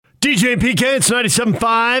DJ and PK, it's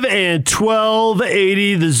 97.5 and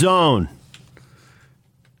 1280 The Zone.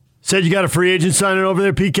 Said you got a free agent signing over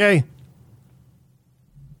there, PK?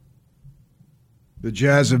 The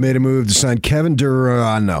Jazz have made a move to sign Kevin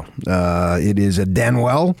Durant. No. It is a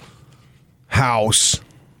Danuel House.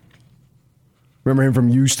 Remember him from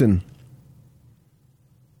Houston?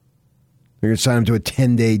 They're going to sign him to a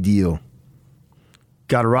 10-day deal.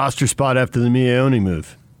 Got a roster spot after the Mione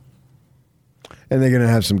move. And they're going to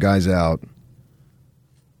have some guys out.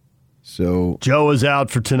 So Joe is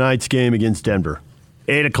out for tonight's game against Denver.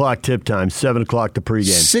 8 o'clock tip time, 7 o'clock the pregame.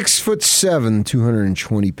 6'7",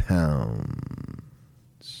 220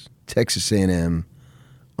 pounds. Texas A&M,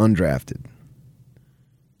 undrafted.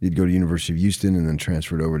 He'd go to University of Houston and then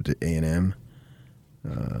transferred over to A&M.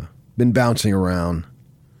 Been bouncing around.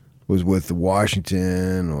 Was with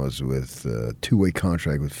Washington, was with a two-way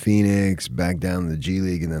contract with Phoenix, back down to the G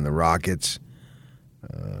League, and then the Rockets.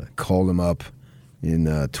 Called him up in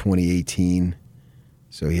 2018.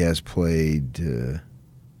 So he has played,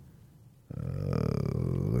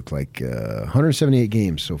 look like 178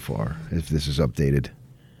 games so far, if this is updated.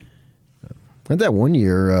 Not that one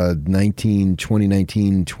year, 2019,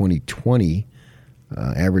 2020,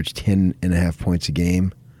 averaged 10.5 points a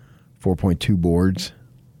game, 4.2 boards.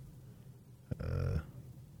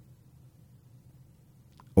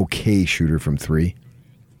 Okay shooter from three.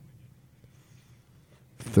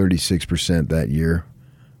 36% that year.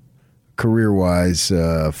 Career-wise,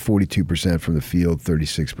 42% from the field,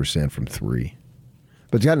 36% from three.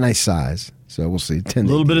 But he's got nice size, so we'll see. A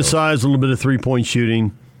little bit of size, a little bit of three-point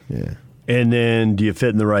shooting. Yeah. And then do you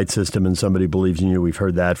fit in the right system and somebody believes in you? We've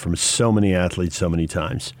heard that from so many athletes so many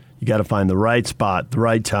times. You got to find the right spot, the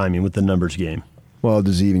right timing with the numbers game. Well,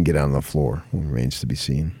 does he even get out on the floor? Remains to be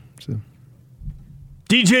seen. So.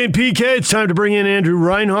 DJ and PK, it's time to bring in Andrew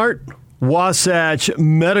Reinhardt, Wasatch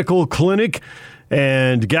Medical Clinic.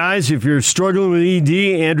 And guys, if you're struggling with ED,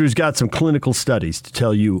 Andrew's got some clinical studies to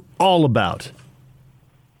tell you all about.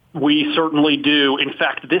 We certainly do. In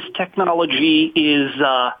fact, this technology is,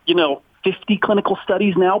 50 clinical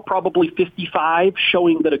studies now, probably 55,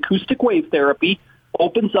 showing that acoustic wave therapy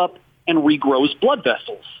opens up and regrows blood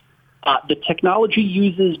vessels. The technology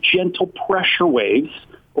uses gentle pressure waves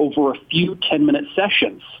over a few 10-minute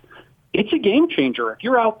sessions. It's a game changer. If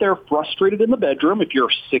you're out there frustrated in the bedroom, if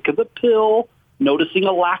you're sick of the pill, noticing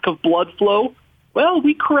a lack of blood flow, well,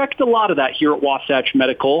 we correct a lot of that here at Wasatch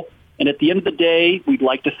Medical. And at the end of the day, we'd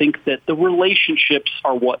like to think that the relationships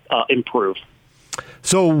are what improve.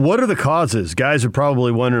 So what are the causes? Guys are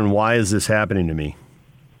probably wondering, why is this happening to me?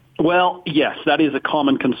 Well, yes, that is a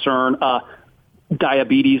common concern.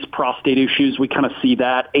 Diabetes, prostate issues, we kind of see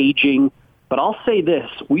that, aging. But I'll say this,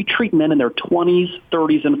 we treat men in their 20s,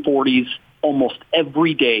 30s, and 40s almost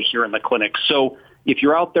every day here in the clinic. So if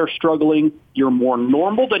you're out there struggling, you're more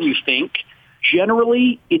normal than you think.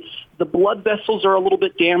 Generally, it's the blood vessels are a little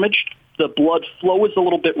bit damaged. The blood flow is a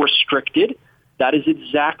little bit restricted. That is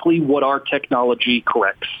exactly what our technology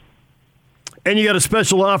corrects. And you got a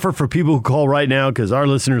special offer for people who call right now because our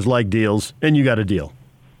listeners like deals, and you got a deal.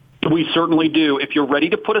 We certainly do. If you're ready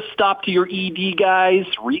to put a stop to your ED, guys,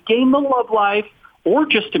 regain the love life, or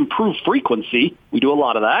just improve frequency, we do a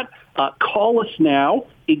lot of that, call us now,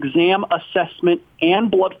 exam, assessment,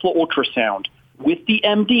 and blood flow ultrasound with the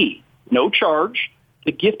MD. No charge.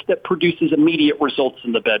 The gift that produces immediate results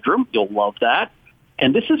in the bedroom. You'll love that.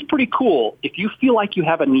 And this is pretty cool. If you feel like you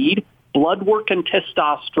have a need, blood work and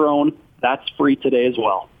testosterone, that's free today as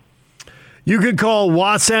well. You can call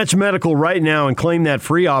Wasatch Medical right now and claim that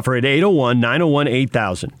free offer at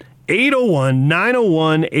 801-901-8000.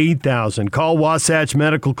 801-901-8000. Call Wasatch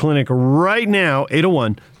Medical Clinic right now,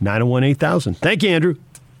 801-901-8000. Thank you, Andrew.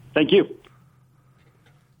 Thank you.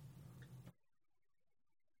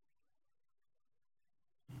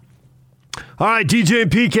 All right, DJ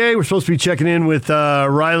and PK, we're supposed to be checking in with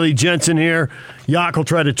Riley Jensen here. Yak will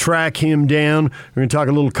try to track him down. We're going to talk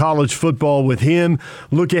a little college football with him.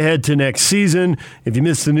 Look ahead to next season. If you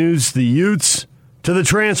missed the news, the Utes to the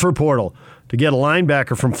transfer portal to get a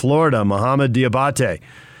linebacker from Florida, Mohamed Diabate.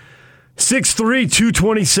 6'3",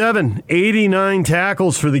 227, 89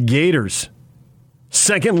 tackles for the Gators.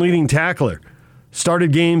 Second leading tackler.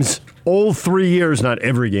 Started games all 3 years, not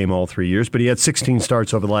every game all 3 years, but he had 16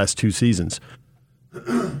 starts over the last 2 seasons.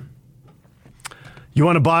 You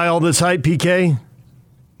want to buy all this hype, PK?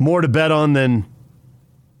 More to bet on than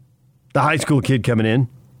the high school kid coming in?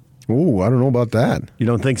 Ooh, I don't know about that. You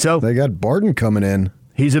don't think so? They got Barton coming in.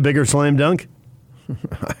 He's a bigger slam dunk?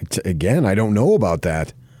 Again, I don't know about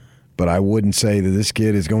that. But I wouldn't say that this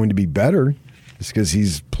kid is going to be better just because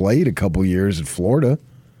he's played a couple years at Florida.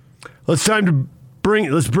 Well, it's time to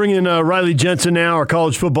Let's bring in Riley Jensen now, our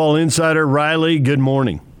college football insider. Riley, good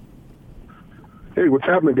morning. Hey, what's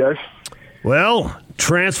happening, guys? Well,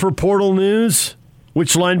 transfer portal news.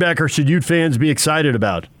 Which linebacker should Ute fans be excited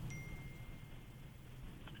about?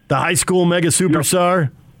 The high school mega superstar?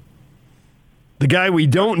 Yep. The guy we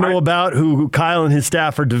don't know about who Kyle and his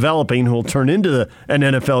staff are developing who will turn into an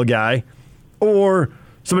NFL guy? Or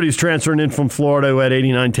somebody who's transferring in from Florida who had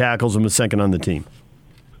 89 tackles and was second on the team?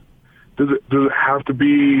 Does it have to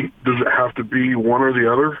be one or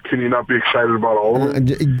the other? Can you not be excited about all of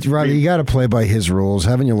them? Riley, you got to play by his rules.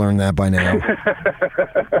 Haven't you learned that by now?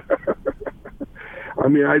 I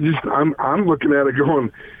mean, I'm looking at it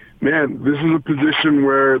going, man, this is a position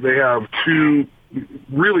where they have two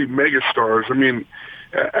really mega stars. I mean,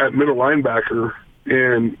 at middle linebacker,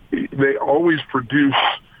 and they always produce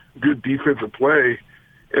good defensive play.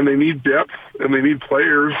 And they need depth, and they need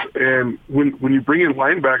players. And when you bring in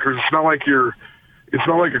linebackers, it's not like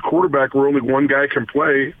a quarterback where only one guy can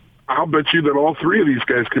play. I'll bet you that all three of these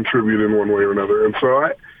guys contribute in one way or another. And so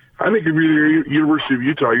I think if you're University of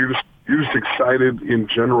Utah, you're just excited in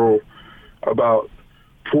general about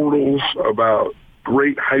portals, about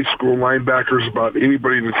great high school linebackers, about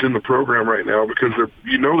anybody that's in the program right now, because they're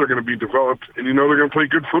going to be developed, and they're going to play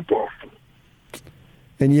good football.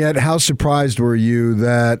 And yet, how surprised were you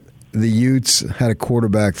that the Utes had a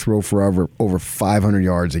quarterback throw for over 500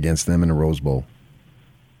 yards against them in the Rose Bowl?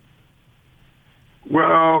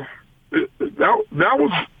 Well, that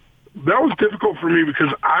was difficult for me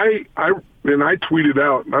because I tweeted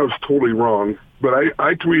out, and I was totally wrong, but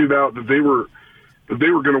I tweeted out that they were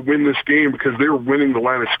going to win this game because they were winning the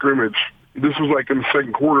line of scrimmage. This was like in the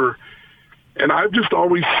second quarter, and I've just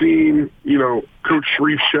always seen Coach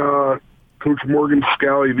Sharif Shah, Coach Morgan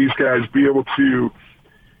Scalley, these guys be able to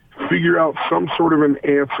figure out some sort of an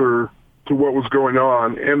answer to what was going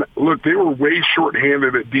on. And look, they were way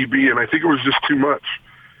short-handed at DB, and I think it was just too much.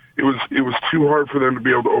 It was too hard for them to be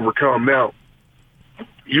able to overcome. Now,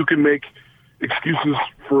 you can make excuses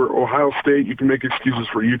for Ohio State. You can make excuses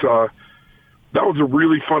for Utah. That was a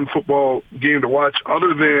really fun football game to watch,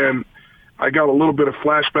 other than I got a little bit of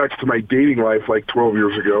flashbacks to my dating life like 12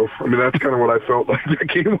 years ago. I mean, that's kind of what I felt like that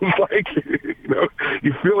game was like.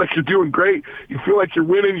 You feel like you're doing great. You feel like you're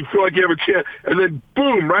winning. You feel like you have a chance. And then,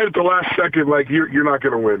 boom, right at the last second, like, you're not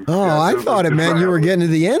going to win. Oh, yeah, I thought it meant you were getting to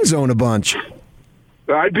the end zone a bunch.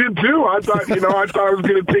 I did, too. I thought, I was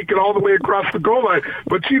going to take it all the way across the goal line.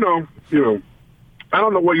 But, I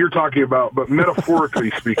don't know what you're talking about, but metaphorically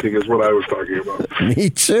speaking is what I was talking about. Me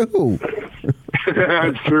too.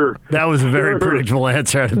 Sure. That was a very predictable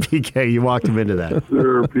answer out of PK. You walked him into that.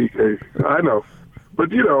 Sure, PK. I know. But,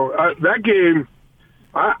 that game,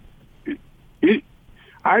 I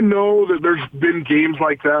know that there's been games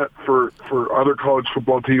like that for other college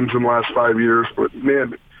football teams in the last 5 years, but,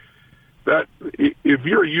 man, that if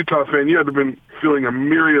you're a Utah fan, you had to have been feeling a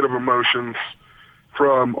myriad of emotions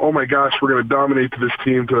from, oh, my gosh, we're going to dominate this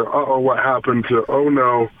team, to, uh-oh, what happened, to, oh,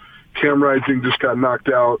 no, Cam Rising just got knocked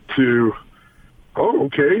out, to, oh,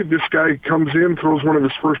 okay, this guy comes in, throws one of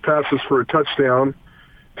his first passes for a touchdown,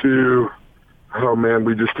 to, oh, man,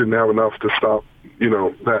 we just didn't have enough to stop,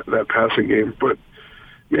 that passing game. But,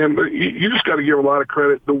 man, you just got to give a lot of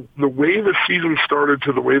credit. The way the season started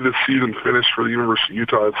to the way the season finished for the University of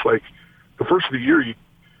Utah, it's like the first of the year, you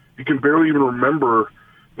can barely even remember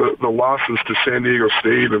the losses to San Diego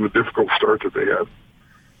State and the difficult start that they had.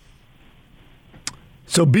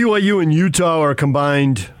 So BYU and Utah are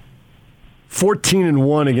combined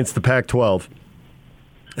 14-1 against the Pac-12.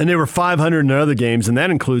 And they were 500 in their other games, and that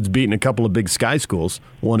includes beating a couple of big Sky schools,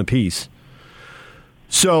 one apiece.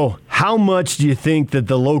 So how much do you think that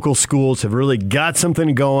the local schools have really got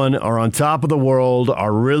something going, are on top of the world,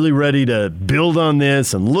 are really ready to build on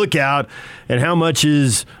this and look out? And how much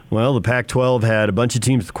is, well, the Pac-12 had a bunch of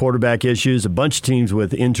teams with quarterback issues, a bunch of teams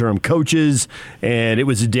with interim coaches, and it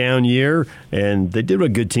was a down year. And they did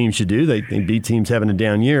what good teams should do. They beat teams having a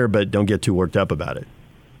down year, but don't get too worked up about it.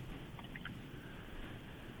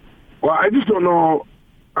 Well, I just don't know.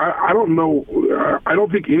 I don't know. I don't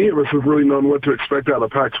think any of us have really known what to expect out of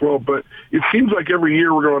the Pac-12, but it seems like every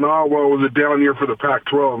year we're going, oh, well, it was a down year for the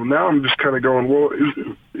Pac-12. And now I'm just kind of going, well, is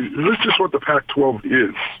this just what the Pac-12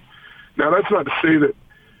 is? Now, that's not to say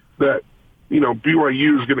that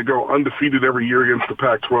BYU is going to go undefeated every year against the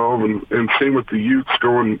Pac-12, and same with the Utes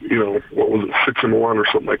going, what was it, 6-1 or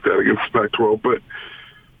something like that against the Pac-12. But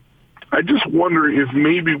I just wonder if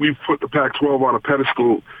maybe we've put the Pac-12 on a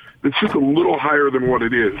pedestal it's just a little higher than what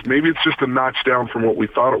it is. Maybe it's just a notch down from what we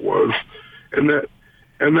thought it was, and that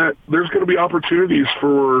there's going to be opportunities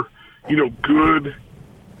for good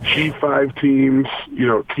G5 teams,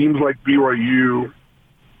 teams like BYU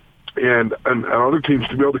and other teams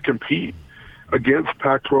to be able to compete against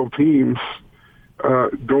Pac-12 teams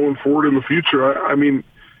going forward in the future. I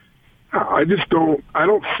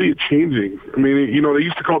don't see it changing. They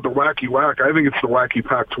used to call it the wacky whack. I think it's the wacky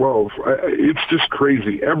Pac-12. It's just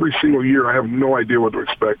crazy. Every single year, I have no idea what to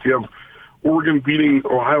expect. You have Oregon beating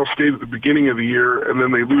Ohio State at the beginning of the year, and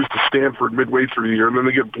then they lose to Stanford midway through the year, and then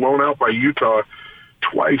they get blown out by Utah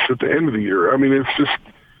twice at the end of the year.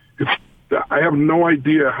 I have no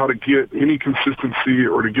idea how to get any consistency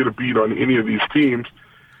or to get a beat on any of these teams.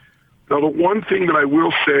 Now, the one thing that I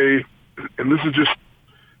will say, and this is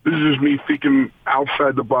just me thinking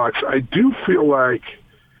outside the box, I do feel like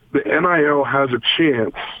the NIL has a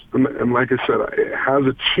chance, and like I said, it has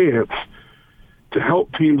a chance to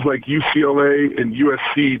help teams like UCLA and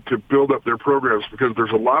USC to build up their programs, because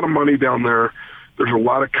there's a lot of money down there. There's a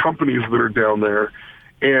lot of companies that are down there.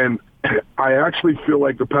 And I actually feel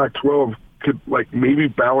like the Pac-12 could maybe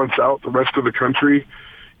balance out the rest of the country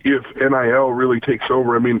if NIL really takes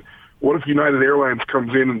over. What if United Airlines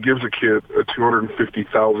comes in and gives a kid a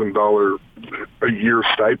 $250,000 a year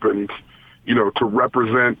stipend, to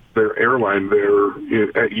represent their airline there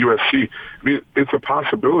at USC? It's a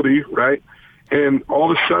possibility, right? And all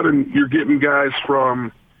of a sudden you're getting guys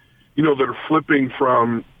from, that are flipping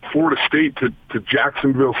from Florida State to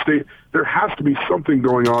Jacksonville State. There has to be something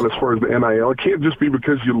going on as far as the NIL. It can't just be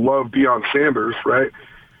because you love Deion Sanders, right?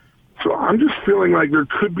 So I'm just feeling like there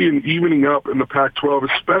could be an evening up in the Pac-12,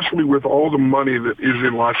 especially with all the money that is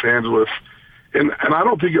in Los Angeles. And I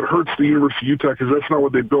don't think it hurts the University of Utah, because that's not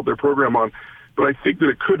what they built their program on. But I think that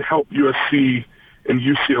it could help USC and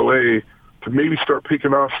UCLA to maybe start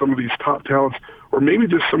picking off some of these top talents, or maybe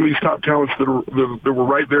just some of these top talents that were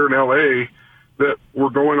right there in L.A. that were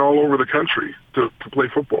going all over the country to play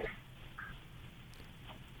football.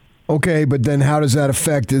 Okay, but then how does that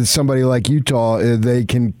affect somebody like Utah?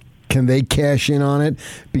 Can they cash in on it?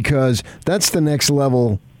 Because that's the next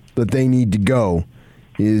level that they need to go.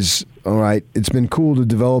 Is, all right, it's been cool to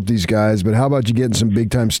develop these guys, but how about you getting some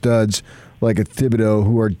big-time studs like a Thibodeau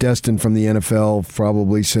who are destined from the NFL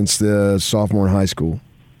probably since the sophomore in high school?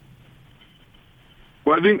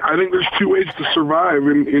 Well, I think there's two ways to survive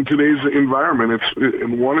in today's environment.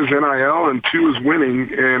 And one is NIL, and two is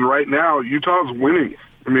winning. And right now, Utah's winning.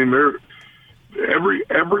 They're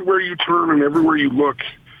everywhere you turn and everywhere you look.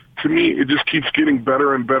 To me, it just keeps getting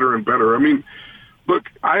better and better and better. Look,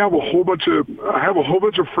 I have a whole bunch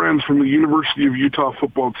of friends from the University of Utah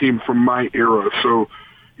football team from my era. So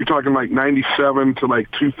you're talking 97 to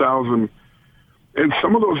 2000. And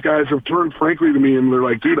some of those guys have turned, frankly, to me, and they're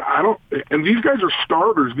like, dude, and these guys are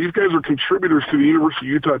starters. These guys are contributors to the University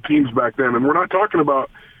of Utah teams back then. And we're not talking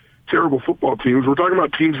about terrible football teams. We're talking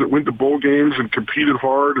about teams that went to bowl games and competed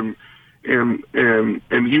hard and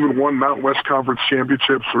even won Mountain West Conference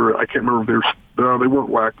championships, or I can't remember if they weren't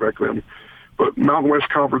WAC back then, but Mountain West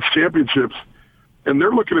Conference championships. And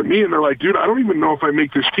they're looking at me and they're like, dude, I don't even know if I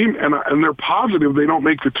make this team. And they're positive they don't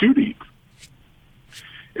make the two deep.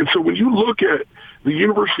 And so when you look at the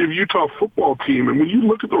University of Utah football team, and when you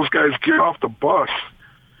look at those guys get off the bus,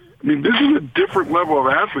 this is a different level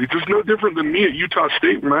of athletes. It's no different than me at Utah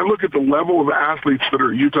State. When I look at the level of athletes that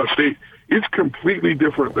are at Utah State, it's completely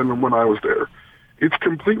different than when I was there. It's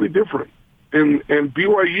completely different. And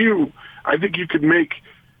BYU, I think you could make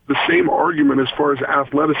the same argument as far as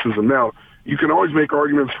athleticism. Now, you can always make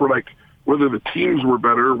arguments for whether the teams were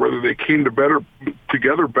better, whether they came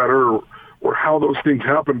together better, or how those things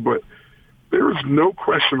happened. But there is no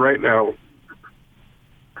question right now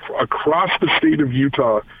across the state of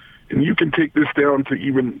Utah, and you can take this down to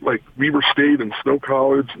even Weber State and Snow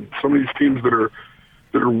College and some of these teams that are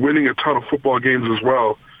winning a ton of football games as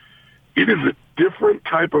well. It is a different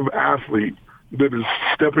type of athlete that is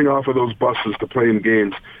stepping off of those buses to play in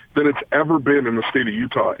games than it's ever been in the state of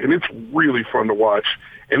Utah. And it's really fun to watch,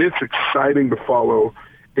 and it's exciting to follow.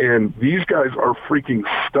 And these guys are freaking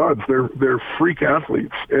studs. They're freak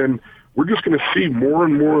athletes. And we're just going to see more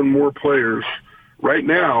and more and more players right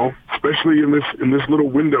now, especially in this little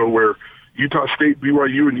window where Utah State,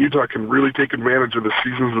 BYU, and Utah can really take advantage of the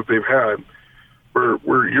seasons that they've had,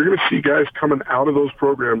 where you're going to see guys coming out of those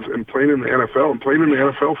programs and playing in the NFL, and playing in the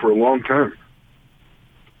NFL for a long time.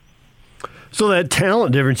 So that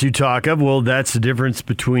talent difference you talk of, well, that's the difference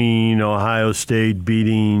between Ohio State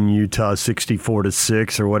beating Utah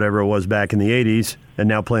 64-6 or whatever it was back in the 80s and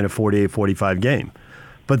now playing a 48-45 game.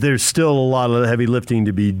 But there's still a lot of heavy lifting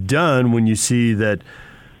to be done when you see that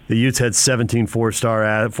the Utes had 17 4 or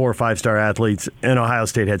 5-star athletes and Ohio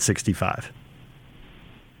State had 65.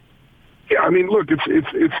 Yeah, look,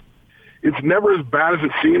 it's never as bad as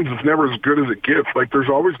it seems. It's never as good as it gets. Like, there's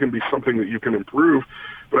always going to be something that you can improve.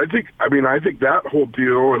 But I think that whole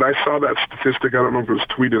deal, and I saw that statistic. I don't know if it was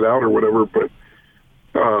tweeted out or whatever, but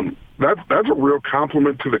that's a real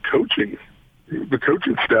compliment to the coaching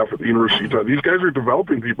staff at the University of Utah. These guys are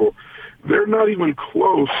developing people. They're not even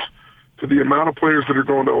close to the amount of players that are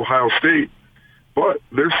going to Ohio State, but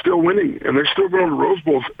they're still winning, and they're still going to Rose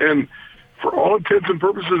Bowls. And for all intents and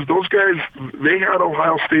purposes, those guys, they had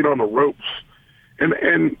Ohio State on the ropes. And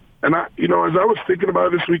I, as I was thinking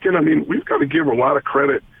about it this weekend, I mean, we've got to give a lot of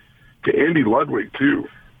credit to Andy Ludwig, too.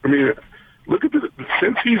 I mean, look at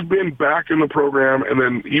since he's been back in the program, and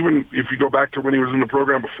then even if you go back to when he was in the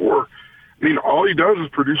program before, I mean, all he does is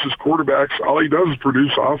produces quarterbacks. All he does is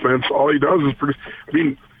produce offense. All he does is produce. I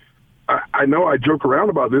mean, I know I joke around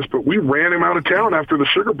about this, but we ran him out of town after the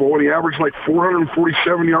Sugar Bowl, and he averaged like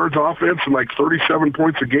 447 yards offense and like 37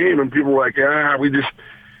 points a game. And people were like, we just,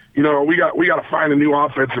 we got to find a new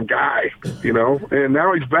offensive guy, And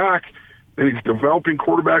now he's back, and he's developing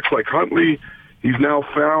quarterbacks like Huntley. He's now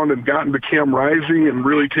found and gotten to Cam Rising and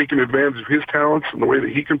really taken advantage of his talents and the way that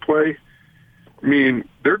he can play. I mean,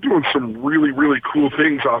 they're doing some really, really cool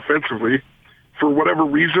things offensively. For whatever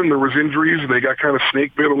reason, there was injuries, and they got kind of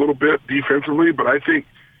snake bit a little bit defensively. But I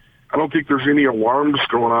don't think there's any alarms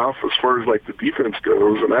going off as far as like the defense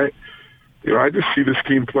goes. And I just see this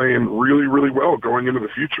team playing really, really well going into the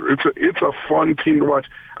future. It's a fun team to watch.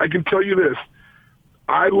 I can tell you this: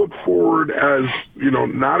 I look forward, as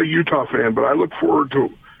not a Utah fan, but I look forward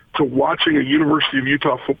to watching a University of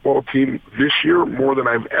Utah football team this year more than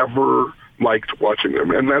I've ever liked watching them.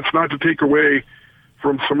 And that's not to take away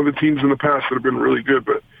from some of the teams in the past that have been really good,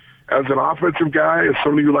 but as an offensive guy, as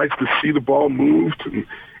somebody who likes to see the ball moved,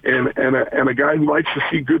 and a guy who likes to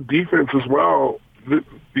see good defense as well,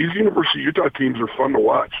 these University of Utah teams are fun to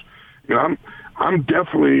watch. I'm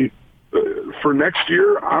definitely for next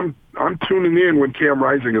year. I'm tuning in when Cam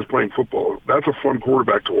Rising is playing football. That's a fun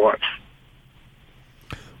quarterback to watch.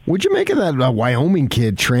 What'd you make of that Wyoming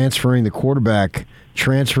kid transferring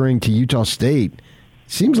to Utah State?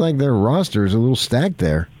 Seems like their roster is a little stacked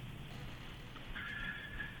there.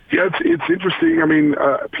 Yeah, it's interesting. I mean,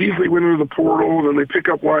 Peasley went into the portal, then they pick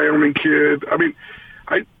up Wyoming kid. I mean,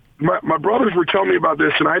 my brothers were telling me about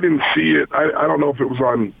this, and I didn't see it. I don't know if it was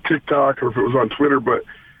on TikTok or if it was on Twitter, but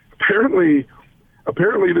apparently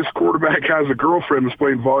this quarterback has a girlfriend that's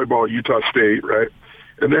playing volleyball at Utah State, right?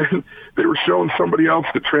 And then they were showing somebody else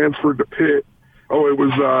that transferred to Pitt. Oh, it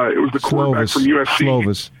was the quarterback from USC.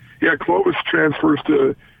 Slovis. Yeah, Clovis transfers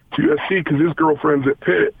to USC because his girlfriend's at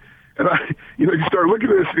Pitt. And you start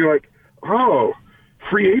looking at this and you're like, oh,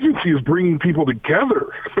 free agency is bringing people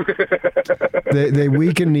together. they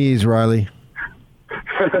weaken knees, Riley.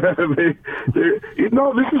 This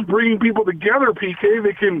is bringing people together, PK.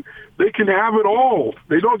 They can have it all.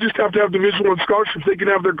 They don't just have to have Division I scholarships. They can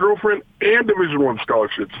have their girlfriend and Division I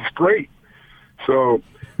scholarships. It's great. So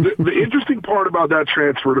the interesting part about that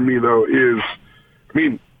transfer to me, though, is, I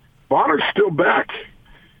mean, Bonner's still back.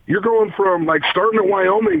 You're going from like starting at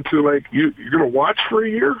Wyoming to like you're going to watch for a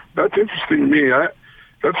year. That's interesting to me.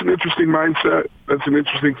 That's an interesting mindset. That's an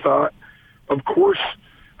interesting thought. Of course,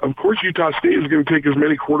 Utah State is going to take as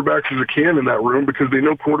many quarterbacks as it can in that room because they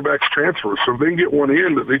know quarterbacks transfer. So if they can get one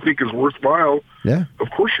in that they think is worthwhile, of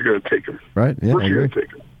course you're going to take him. Right? Yeah, of course you're going to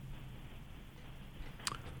take him.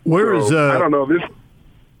 I don't know this.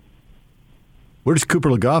 Where does Cooper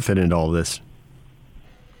Legas fit into all this?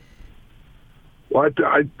 Well,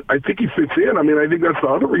 I think he fits in. I mean, I think that's the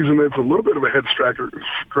other reason that it's a little bit of a head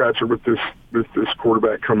scratcher with this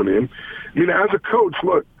quarterback coming in. I mean, as a coach,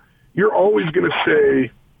 look, you're always going to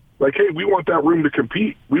say, like, hey, we want that room to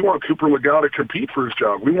compete. We want Cooper Legas to compete for his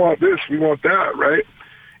job. We want this. We want that, right?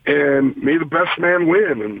 And may the best man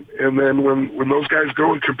win. And then when those guys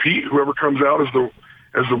go and compete, whoever comes out as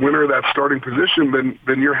the winner of that starting position,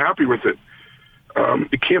 then you're happy with it.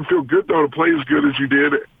 It can't feel good, though, to play as good as you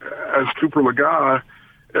did as Cooper Legas,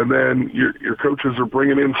 and then your coaches are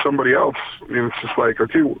bringing in somebody else. I mean, it's just like,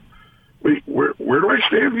 okay, wait, where do I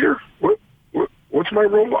stand here? What's my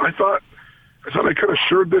role? I thought I kind of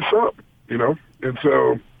shored this up, And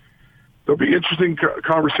so there'll be interesting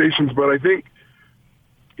conversations, but I think,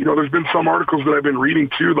 there's been some articles that I've been reading,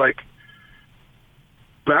 too, like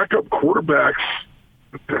backup quarterbacks –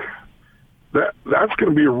 that's going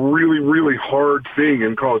to be a really, really hard thing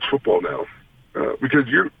in college football now because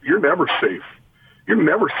you're never safe. You're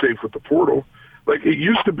never safe with the portal. Like it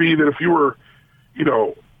used to be that if you were,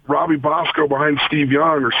 Robbie Bosco behind Steve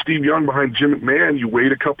Young or Steve Young behind Jim McMahon, you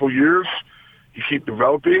wait a couple years, you keep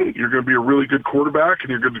developing, you're going to be a really good quarterback, and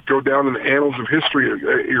you're going to go down in the annals of history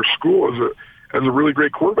at your school as a really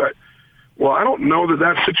great quarterback. Well, I don't know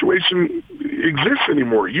that situation exists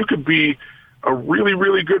anymore. You could be a really,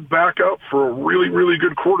 really good backup for a really, really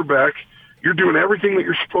good quarterback. You're doing everything that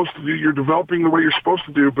you're supposed to do. You're developing the way you're supposed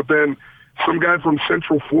to do, but then some guy from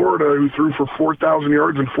Central Florida who threw for 4,000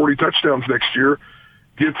 yards and 40 touchdowns next year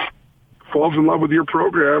falls in love with your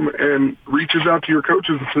program and reaches out to your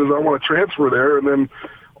coaches and says, I want to transfer there. And then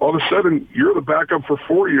all of a sudden you're the backup for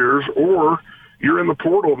 4 years, or you're in the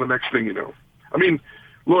portal the next thing you know. I mean,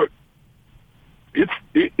 look,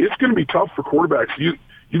 it's going to be tough for quarterbacks. You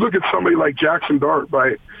look at somebody like Jackson Dart,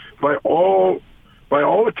 by all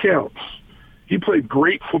accounts, he played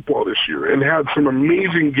great football this year and had some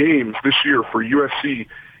amazing games this year for USC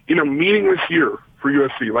in a meaningless year for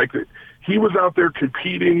USC. Like, he was out there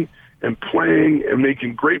competing and playing and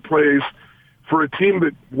making great plays for a team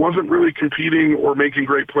that wasn't really competing or making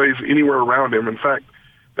great plays anywhere around him. In fact,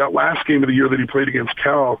 that last game of the year that he played against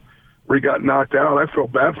Cal, where he got knocked out, I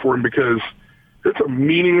felt bad for him because it's a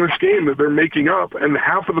meaningless game that they're making up, and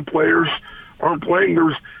half of the players aren't playing.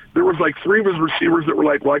 There was like 3 of his receivers that were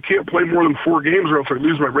like, well, I can't play more than 4 games or else I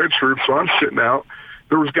lose my red shirt, so I'm sitting out.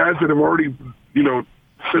 There was guys that have already,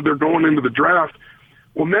 said they're going into the draft.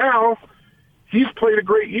 Well, now he's played a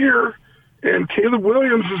great year, and Caleb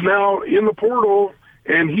Williams is now in the portal,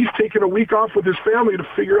 and he's taken a week off with his family to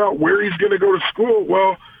figure out where he's going to go to school.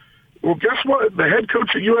 Well, guess what? The head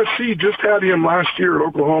coach at USC just had him last year at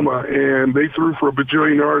Oklahoma, and they threw for a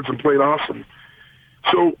bajillion yards and played awesome.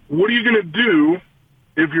 So what are you going to do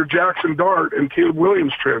if you're Jackson Dart and Caleb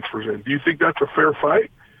Williams transfers in? Do you think that's a fair fight?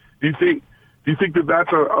 Do you think that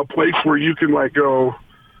that's a place where you can go,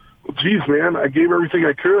 well, geez, man, I gave everything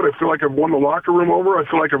I could. I feel like I've won the locker room over. I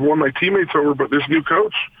feel like I've won my teammates over, but this new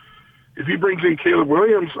coach, if he brings in Caleb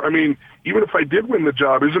Williams, I mean, even if I did win the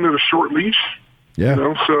job, isn't it a short leash? Yeah.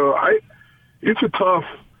 So it's a tough.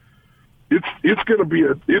 It's going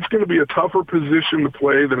to be a tougher position to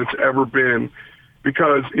play than it's ever been,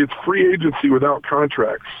 because it's free agency without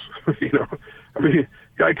contracts. I mean,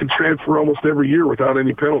 guy can transfer almost every year without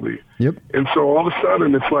any penalty. Yep. And so all of a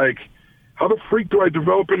sudden it's like, how the freak do I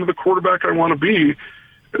develop into the quarterback I want to be?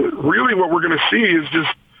 Really what we're going to see is just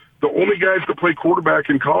the only guys that play quarterback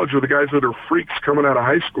in college are the guys that are freaks coming out of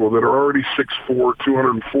high school that are already 6'4",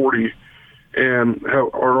 240, and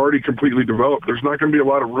are already completely developed. There's not going to be a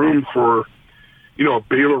lot of room for, a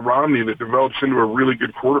Baylor Romney that develops into a really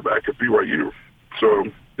good quarterback at BYU.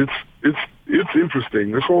 So it's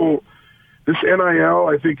interesting. This NIL,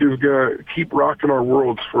 I think, is going to keep rocking our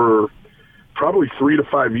worlds for probably 3 to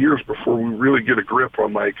 5 years before we really get a grip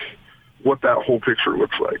on what that whole picture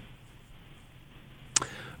looks like.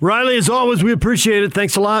 Riley, as always, we appreciate it.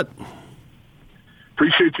 Thanks a lot.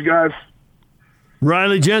 Appreciate you guys.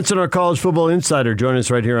 Riley Jensen, our college football insider, joining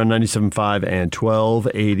us right here on 97.5 and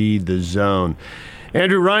 1280 The Zone.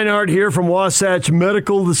 Andrew Reinhardt here from Wasatch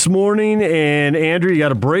Medical this morning. And, Andrew, you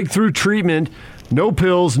got a breakthrough treatment. No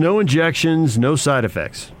pills, no injections, no side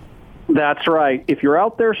effects. That's right. If you're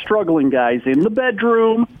out there struggling, guys, in the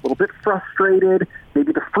bedroom, a little bit frustrated,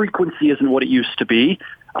 maybe the frequency isn't what it used to be,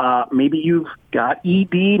 maybe you've got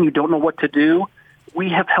ED and you don't know what to do, we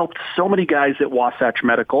have helped so many guys at Wasatch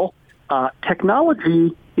Medical.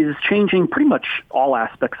 Technology is changing pretty much all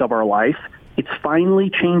aspects of our life. It's finally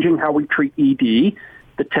changing how we treat ED.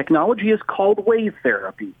 The technology is called wave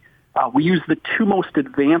therapy. We use the 2 most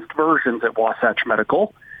advanced versions at Wasatch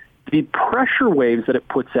Medical. The pressure waves that it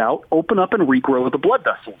puts out open up and regrow the blood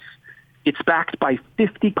vessels. It's backed by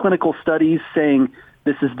 50 clinical studies saying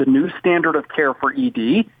this is the new standard of care for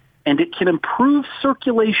ED, and it can improve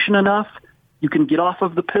circulation enough you can get off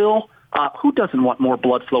of the pill. Who doesn't want more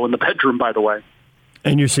blood flow in the bedroom, by the way?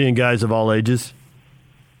 And you're seeing guys of all ages?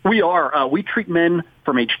 We are. We treat men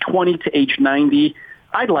from age 20 to age 90.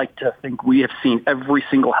 I'd like to think we have seen every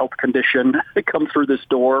single health condition come through this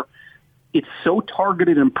door. It's so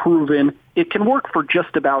targeted and proven, it can work for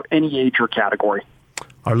just about any age or category.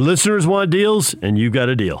 Our listeners want deals, and you've got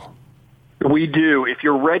a deal. We do. If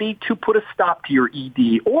you're ready to put a stop to your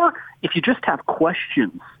ED, or if you just have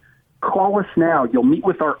questions, call us now. You'll meet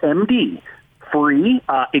with our MD. Free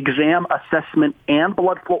exam, assessment, and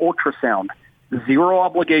blood flow ultrasound. 0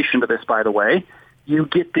 obligation to this, by the way. You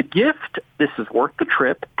get the gift. This is worth the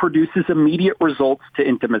trip. Produces immediate results to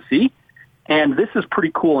intimacy. And this is pretty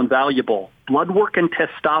cool and valuable. Blood work and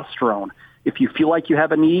testosterone. If you feel like you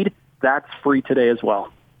have a need, that's free today as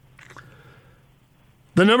well.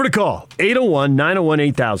 The number to call,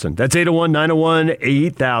 801-901-8000. That's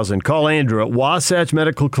 801-901-8000. Call Andrew at Wasatch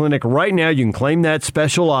Medical Clinic right now. You can claim that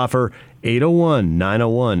special offer,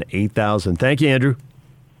 801-901-8000. Thank you, Andrew.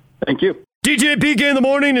 Thank you. DJ PK in the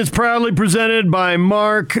Morning is proudly presented by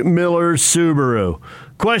Mark Miller Subaru.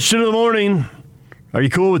 Question of the morning. Are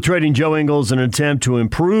you cool with trading Joe Ingles in an attempt to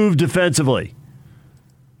improve defensively?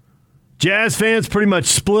 Jazz fans pretty much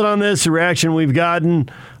split on this, the reaction we've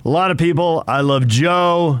gotten. A lot of people, I love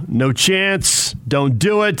Joe, no chance, don't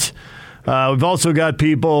do it. We've also got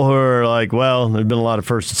people who are like, well, there have been a lot of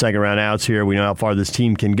first and second round outs here. We know how far this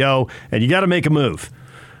team can go, and you got to make a move.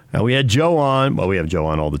 Now, we had Joe on. Well, we have Joe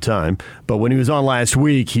on all the time. But when he was on last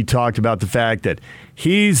week, he talked about the fact that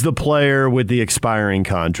he's the player with the expiring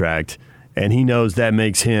contract, and he knows that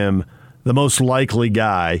makes him the most likely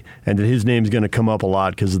guy, and that his name's going to come up a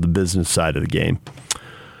lot because of the business side of the game.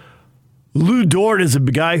 Lou Dort is a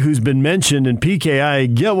guy who's been mentioned, and PK, I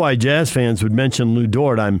get why Jazz fans would mention Lou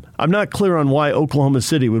Dort. I'm not clear on why Oklahoma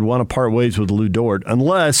City would want to part ways with Lou Dort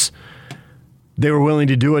unless they were willing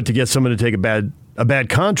to do it to get someone to take a bad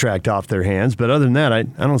contract off their hands. But other than that, I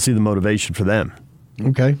don't see the motivation for them.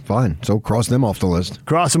 Okay, fine. So cross them off the list.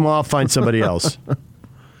 Cross them off, find somebody else.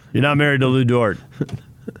 You're not married to Lou Dort.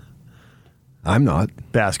 I'm not.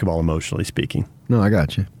 Basketball, emotionally speaking. No, I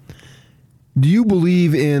got you. Do you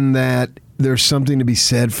believe in that there's something to be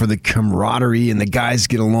said for the camaraderie and the guys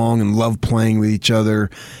get along and love playing with each other,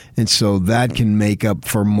 and so that can make up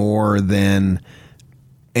for more than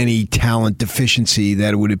any talent deficiency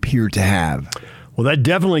that it would appear to have? Well, that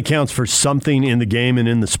definitely counts for something in the game and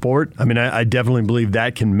in the sport. I mean, I definitely believe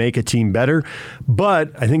that can make a team better,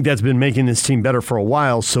 but I think that's been making this team better for a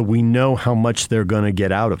while, so we know how much they're going to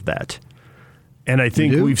get out of that. And I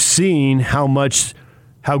think we've seen how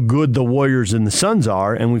good the Warriors and the Suns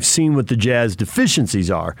are, and we've seen what the Jazz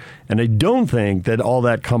deficiencies are. And I don't think that all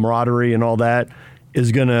that camaraderie and all that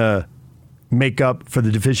is going to make up for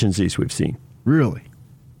the deficiencies we've seen. Really?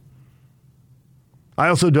 I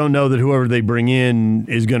also don't know that whoever they bring in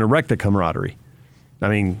is going to wreck the camaraderie. I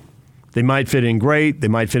mean, they might fit in great, they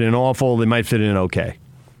might fit in awful, they might fit in okay.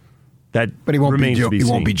 But he won't be Joe. He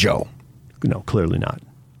won't be Joe. No, clearly not.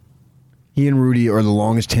 He and Rudy are the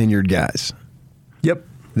longest tenured guys. Yep.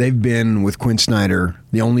 They've been with Quinn Snyder,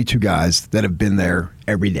 the only two guys that have been there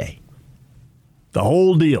every day. The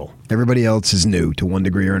whole deal. Everybody else is new to one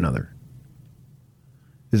degree or another.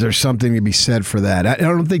 Is there something to be said for that? I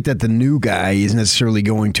don't think that the new guy is necessarily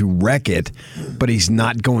going to wreck it, but he's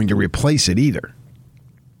not going to replace it either.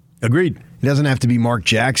 Agreed. It doesn't have to be Mark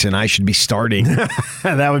Jackson. I should be starting.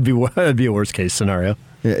 That'd be a worst case scenario.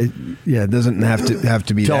 Yeah, it doesn't have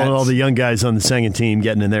to be telling that. all the young guys on the second team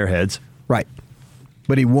getting in their heads. Right.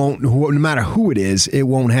 But he won't, no matter who it is, it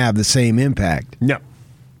won't have the same impact. No,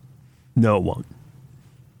 it won't.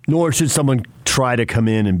 Nor should someone try to come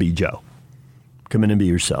in and be Joe. Come in and be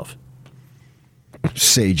yourself.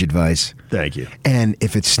 Sage advice. Thank you. And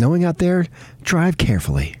if it's snowing out there, drive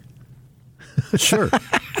carefully. Sure.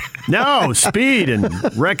 No, speed and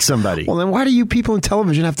wreck somebody. Well, then why do you people in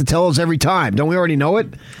television have to tell us every time? Don't we already know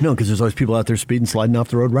it? No, because there's always people out there speeding, sliding off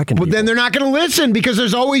the road, wrecking people. But then they're not going to listen because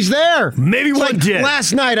there's always there. Maybe one did.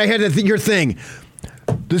 Last night I had your thing.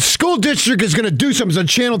 The school district is going to do something. It's on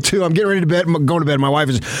Channel 2. I'm getting ready to bed. I'm going to bed. My wife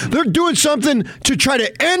is. They're doing something to try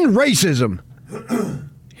to end racism.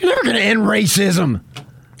 You're never going to end racism.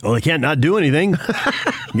 Well, they can't not do anything.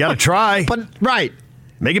 You got to try. But right.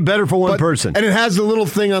 Make it better for one person. And it has the little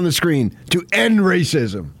thing on the screen to end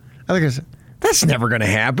racism. I think I said, that's never going to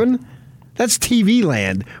happen. That's TV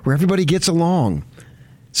land where everybody gets along.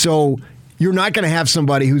 So you're not going to have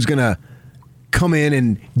somebody who's going to come in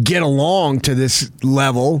and get along to this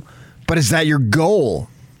level, but is that your goal?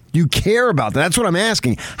 You care about that. That's what I'm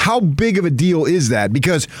asking. How big of a deal is that?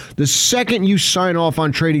 Because the second you sign off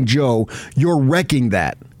on trading Joe, you're wrecking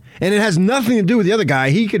that. And it has nothing to do with the other guy.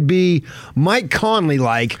 He could be Mike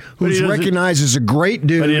Conley-like, who's recognized as a great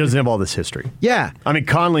dude. But he doesn't have all this history. Yeah. I mean,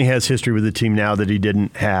 Conley has history with the team now that he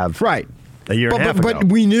didn't have a year and a half ago. But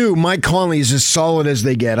we knew Mike Conley is as solid as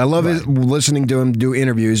they get. I love listening to him do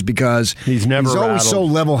interviews because he's always so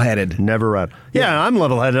level-headed. Never rattled. Yeah, I'm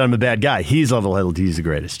level-headed. I'm a bad guy. He's level-headed. He's the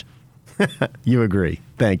greatest. You agree.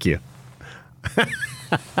 Thank you.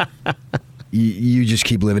 You just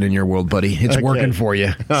keep living in your world, buddy. It's working for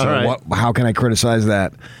you. How can I criticize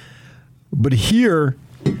that? But here,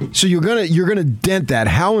 so you're gonna dent that.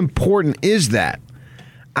 How important is that?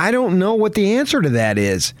 I don't know what the answer to that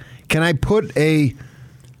is. Can I put a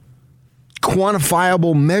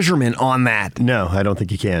quantifiable measurement on that? No, I don't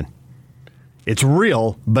think you can. It's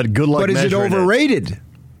real, but good luck. But is it overrated?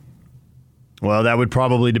 Well, that would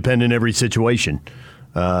probably depend in every situation.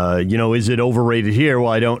 Is it overrated here?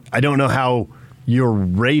 Well, I don't know how you're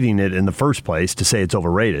rating it in the first place to say it's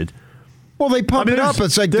overrated. Well, they pump it up.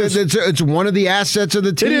 It's like it's one of the assets of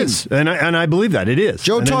the team. It is, and I believe that it is.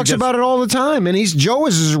 Joe talks about it all the time, and Joe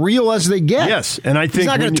is as real as they get. Yes, and I think he's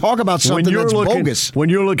not going to talk about something that's bogus. When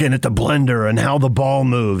you're looking at the blender and how the ball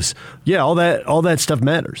moves, all that stuff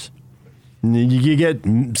matters. You get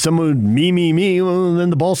someone me, well, then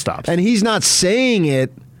the ball stops. And he's not saying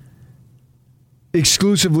it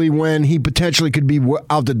exclusively when he potentially could be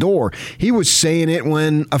out the door. He was saying it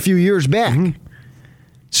when a few years back. Mm-hmm.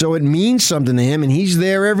 So it means something to him, and he's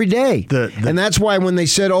there every day. And that's why when they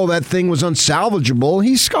said, that thing was unsalvageable,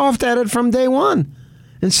 he scoffed at it from day one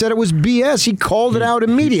and said it was BS. He called it out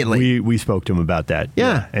immediately. We spoke to him about that.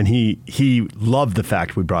 Yeah. And he loved the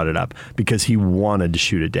fact we brought it up because he wanted to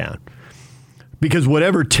shoot it down. Because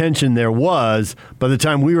whatever tension there was, by the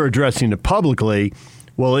time we were addressing it publicly,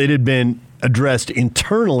 it had been addressed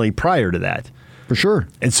internally prior to that. For sure.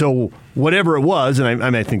 And so whatever it was, and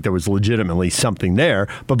I think there was legitimately something there,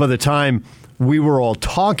 but by the time we were all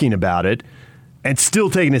talking about it and still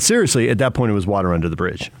taking it seriously, at that point it was water under the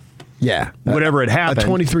bridge. Yeah. Whatever had happened. A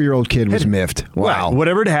 23-year-old kid was miffed. Wow. Right.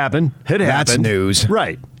 Whatever had happened, it happened. That's news.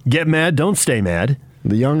 Right. Get mad, don't stay mad.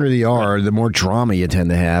 The younger they are, the more drama you tend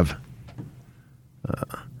to have.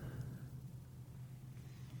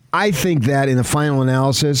 I think that in the final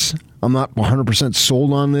analysis, I'm not 100%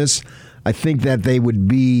 sold on this. I think that they would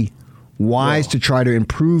be wise to try to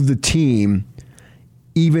improve the team,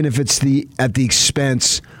 even if it's at the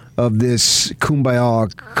expense of this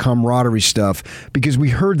kumbaya camaraderie stuff. Because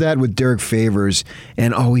we heard that with Derek Favors,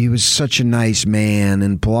 and he was such a nice man,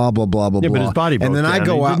 and blah blah blah blah blah. But his body broke and then down. I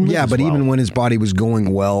go out, but well. Even when his body was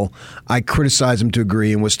going well, I criticized him to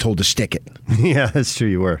agree and was told to stick it. Yeah, that's true.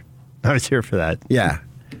 You were. I was here for that. Yeah,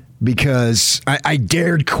 because I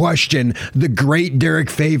dared question the great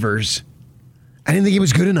Derek Favors. I didn't think he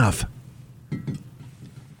was good enough.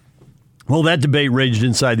 Well, that debate raged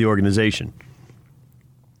inside the organization.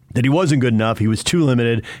 That he wasn't good enough. He was too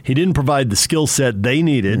limited. He didn't provide the skill set they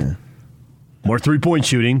needed. Yeah. More three-point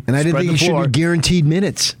shooting. And I didn't think he should be guaranteed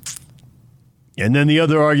minutes. And then the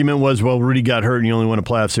other argument was, Rudy got hurt and you only won a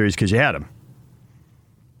playoff series because you had him.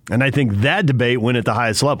 And I think that debate went at the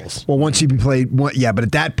highest levels. Well, once he played, but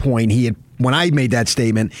at that point, when I made that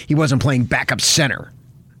statement, he wasn't playing backup center.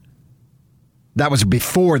 That was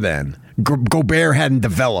before then. Gobert hadn't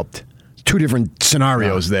developed. Two different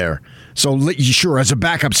scenarios there. So, sure, as a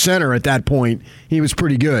backup center at that point, he was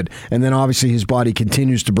pretty good. And then, obviously, his body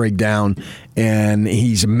continues to break down, and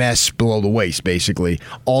he's a mess below the waist, basically.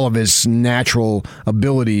 All of his natural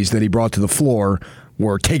abilities that he brought to the floor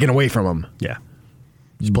were taken away from him. Yeah.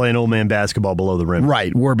 He's playing old man basketball below the rim.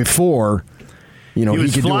 Right, where before, he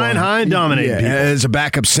was could flying high and dominating people. As a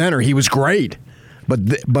backup center, he was great.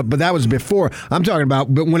 But that was before. I'm talking about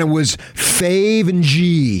when it was Fave and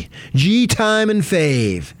G time and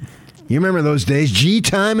Fave. You remember those days? G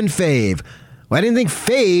time and Fave. Well, I didn't think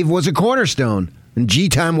Fave was a cornerstone, and G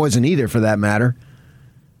time wasn't either, for that matter.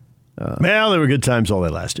 Well, they were good times while they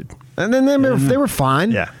lasted, and then they were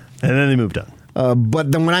fine. Yeah, and then they moved on.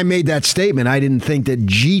 But then when I made that statement, I didn't think that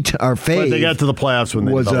or Fave. But they got to the playoffs when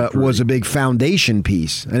they was a big foundation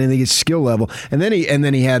piece. I didn't think his skill level, and then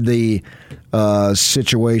he had the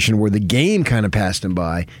situation where the game kind of passed him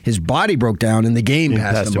by. His body broke down, and the game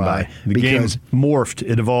passed him by. The game morphed.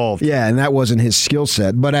 It evolved. Yeah, and that wasn't his skill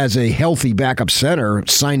set. But as a healthy backup center,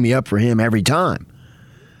 sign me up for him every time.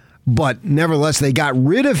 But nevertheless, they got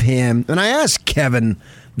rid of him, and I asked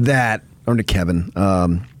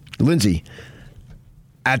Lindsay.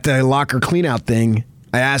 At the locker cleanout thing,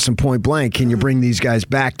 I asked him point blank, can you bring these guys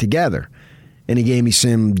back together? And he gave me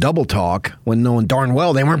some double talk when knowing darn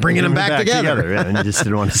well they weren't bringing them back together. Yeah, and you just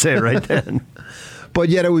didn't want to say it right then. But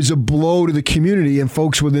yet it was a blow to the community and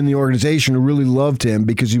folks within the organization who really loved him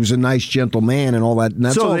because he was a nice, gentle man and all that. And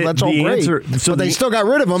that's all great. But they still got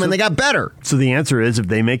rid of him and they got better. So the answer is if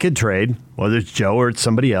they make a trade, whether it's Joe or it's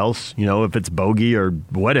somebody else, if it's Bogey or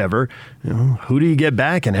whatever, who do you get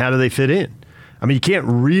back and how do they fit in? I mean, you can't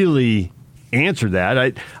really answer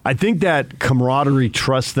that. I think that camaraderie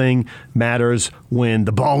trust thing matters when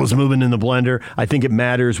the ball is moving in the blender. I think it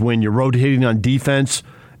matters when you're rotating on defense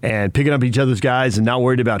and picking up each other's guys and not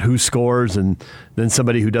worried about who scores. And then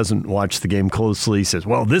somebody who doesn't watch the game closely says,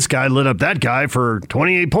 well, this guy lit up that guy for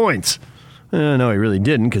 28 points. No, he really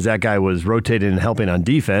didn't because that guy was rotating and helping on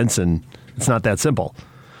defense, and it's not that simple.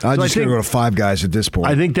 I'm just going to go to five guys at this point.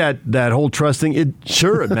 I think that whole trust thing, it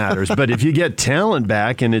matters. But if you get talent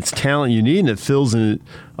back and it's talent you need and it fills in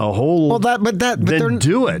a hole, then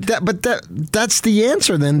do it. That's the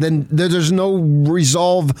answer. Then there's no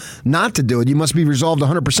resolve not to do it. You must be resolved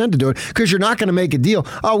 100% to do it because you're not going to make a deal.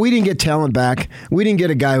 Oh, we didn't get talent back. We didn't get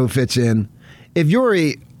a guy who fits in. If you're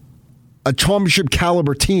a championship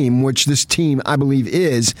caliber team, which this team I believe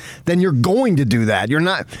is, then you're going to do that. You're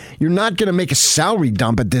not going to make a salary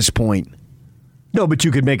dump at this point. No, but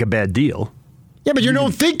you could make a bad deal. Yeah, but you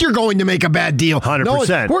don't think you're going to make a bad deal. 100%.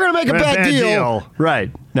 No, we're going to make a bad deal.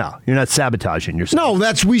 Right. No, you're not sabotaging yourself.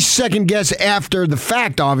 No, we second guess after the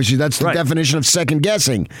fact, obviously. That's the definition of second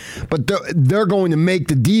guessing. But they're going to make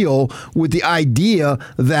the deal with the idea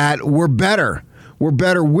that we're better. We're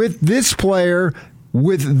better with this player,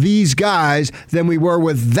 with these guys, than we were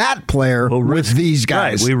with that player, with these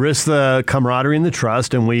guys. Right. We risk the camaraderie and the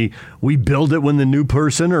trust, and we build it when the new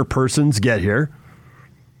person or persons get here.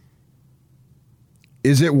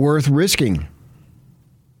 Is it worth risking?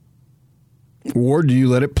 Or do you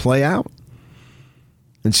let it play out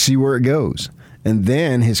and see where it goes? And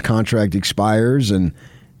then his contract expires and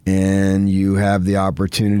you have the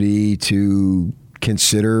opportunity to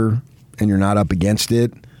consider, and you're not up against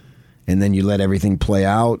it, and then you let everything play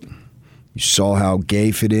out. You saw how Gay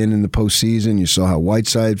fit in the postseason. You saw how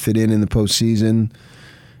Whiteside fit in the postseason.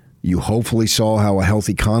 You hopefully saw how a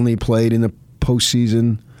healthy Conley played in the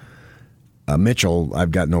postseason. Mitchell,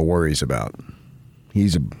 I've got no worries about.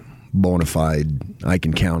 He's a bona fide, I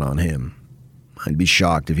can count on him. I'd be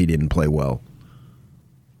shocked if he didn't play well.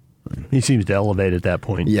 He seems to elevate at that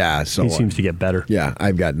point. Yeah, so he seems to get better. Yeah,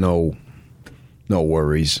 I've got no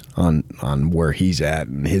worries on where he's at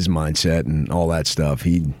and his mindset and all that stuff.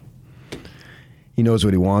 He knows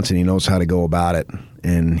what he wants and he knows how to go about it.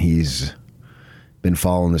 And he's been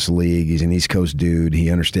following this league. He's an East Coast dude.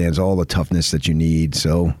 He understands all the toughness that you need.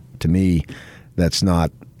 So to me, that's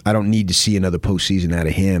not. I don't need to see another postseason out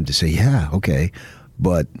of him to say, yeah, okay.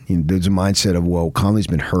 But there's a mindset of, well, Conley's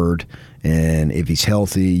been hurt, and if he's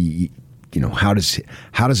healthy, how does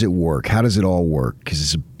it work? How does it all work?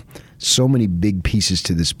 Because there's so many big pieces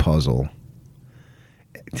to this puzzle.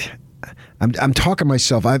 I'm talking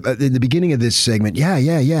myself. In the beginning of this segment,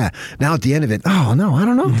 yeah. Now at the end of it, oh no, I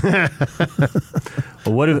don't know.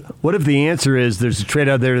 Well, what if the answer is there's a trade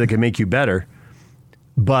out there that can make you better,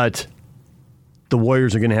 but the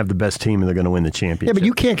Warriors are going to have the best team and they're going to win the championship? Yeah, but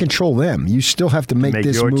you can't control them. You still have to make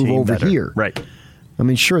this move over better. here. Right. I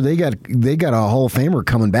mean, sure, they got a Hall of Famer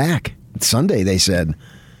coming back Sunday, they said.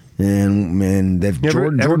 And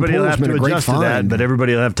Jordan Poole's have been to a great adjust to find. that, but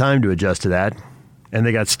everybody will have time to adjust to that. And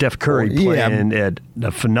they got Steph Curry playing at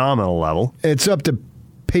a phenomenal level. It's up to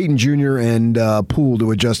Peyton Jr. and Poole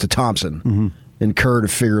to adjust to Thompson and Kerr to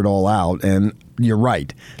figure it all out. And you're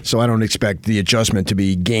right. So I don't expect the adjustment to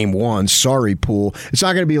be game one. Sorry, Poole. It's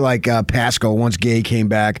not going to be like Pascal. Once Gay came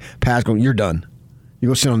back, Pascal, you're done. You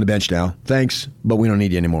go sit on the bench now. Thanks, but we don't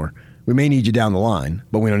need you anymore. We may need you down the line,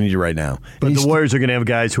 but we don't need you right now. But the Warriors are going to have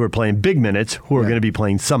guys who are playing big minutes who are going to be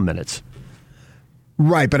playing some minutes.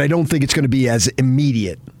 Right, but I don't think it's going to be as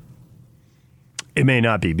immediate. It may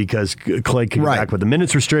not be because Clay could come back with a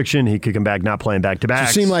minutes restriction. He could come back not playing back-to-backs.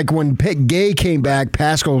 It seemed like when Gay came back,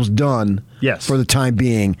 Pascal's done for the time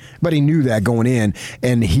being. But he knew that going in.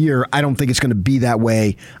 And here, I don't think it's going to be that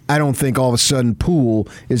way. I don't think all of a sudden Poole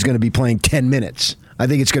is going to be playing 10 minutes. I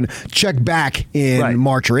think it's going to check back in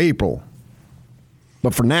March or April.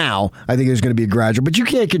 But for now, I think there's going to be a gradual. But you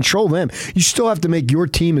can't control them. You still have to make your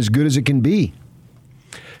team as good as it can be.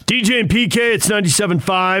 DJ and PK, it's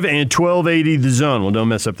 97.5 and 1280 The Zone. Well, don't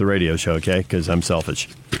mess up the radio show, okay? Because I'm selfish.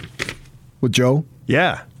 With Joe?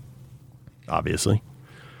 Yeah. Obviously.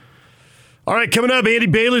 All right, coming up, Andy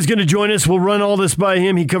Bailey's going to join us. We'll run all this by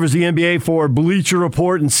him. He covers the NBA for Bleacher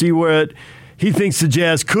Report and see what he thinks the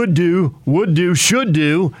Jazz could do, would do, should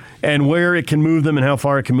do, and where it can move them and how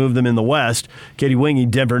far it can move them in the West. Katie Wingy,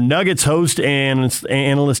 Denver Nuggets host,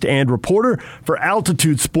 analyst and reporter for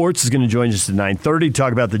Altitude Sports, is going to join us at 9:30 to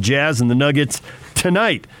talk about the Jazz and the Nuggets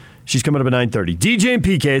tonight. She's coming up at 9:30. DJ and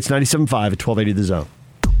PK, it's 97.5 at 1280 The Zone.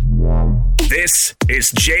 This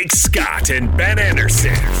is Jake Scott and Ben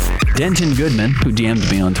Anderson. Denton Goodman, who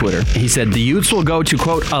DM'd me on Twitter, he said, the Utes will go to,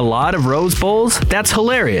 quote, a lot of Rose Bowls? That's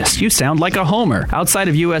hilarious. You sound like a homer. Outside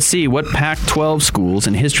of USC, what Pac-12 schools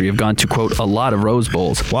in history have gone to, quote, a lot of Rose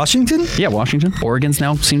Bowls? Washington? Yeah, Washington. Oregon's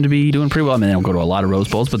now seem to be doing pretty well. I mean, they don't go to a lot of Rose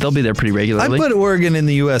Bowls, but they'll be there pretty regularly. I put Oregon in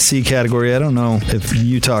the USC category. I don't know if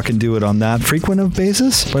Utah can do it on that frequent of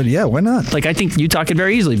basis, but yeah, why not? Like, I think Utah could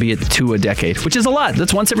very easily be at 2 a decade, which is a lot.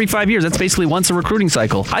 That's once every 5 years. That's basically once a recruiting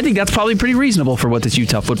cycle. I think that's probably pretty reasonable for what this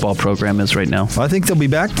Utah football program is right now. I think they'll be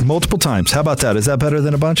back multiple times. How about that? Is that better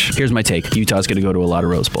than a bunch? Here's my take. Utah's going to go to a lot of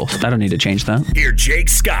Rose Bowls. I don't need to change that. Hear Jake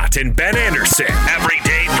Scott and Ben Anderson every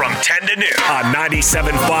day from 10 to noon on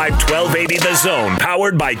 97.5 1280 The Zone,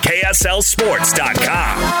 powered by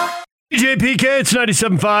KSLSports.com. DJ PK, it's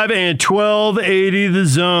 97.5 and 1280 The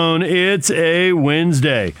Zone. It's a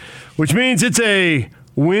Wednesday, which means it's a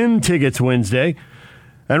Win Tickets Wednesday.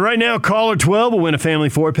 And right now, caller 12 will win a family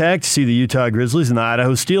 4-pack to see the Utah Grizzlies and the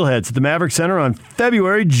Idaho Steelheads at the Maverick Center on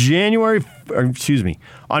Friday, January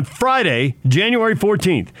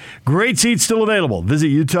 14th. Great seats still available. Visit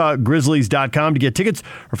UtahGrizzlies.com to get tickets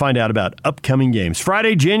or find out about upcoming games.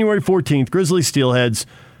 Friday, January 14th, Grizzlies Steelheads,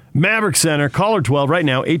 Maverick Center, caller 12 right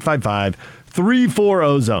now,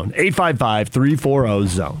 855-340-ZONE.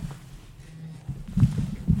 855-340-ZONE.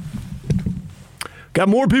 Got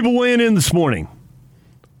more people weighing in this morning.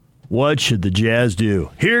 What should the Jazz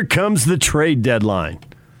do? Here comes the trade deadline.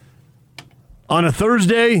 On a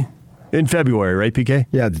Thursday in February, right, PK?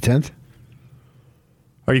 Yeah, the 10th.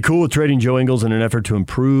 Are you cool with trading Joe Ingles in an effort to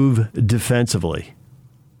improve defensively?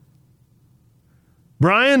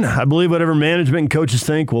 Brian, I believe whatever management and coaches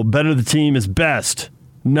think will better the team is best,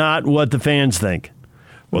 not what the fans think.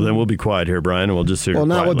 Well, then we'll be quiet here, Brian, and we'll just sit here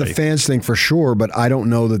not quietly. what the fans think for sure, but I don't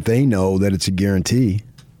know that they know that it's a guarantee.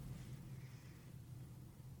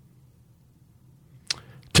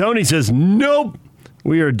 Tony says, nope,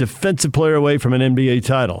 we are a defensive player away from an NBA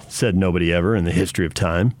title. Said nobody ever in the history of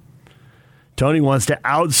time. Tony wants to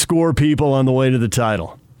outscore people on the way to the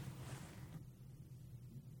title.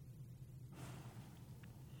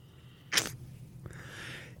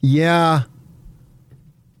 Yeah,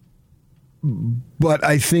 but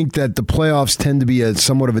I think that the playoffs tend to be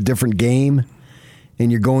somewhat of a different game,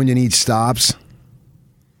 and you're going to need stops.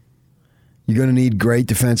 You're going to need great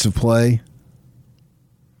defensive play.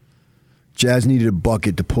 Jazz needed a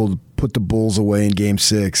bucket to put the Bulls away in Game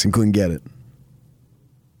 6 and couldn't get it.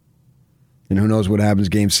 And who knows what happens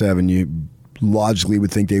Game 7. You logically would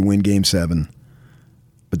think they win Game 7,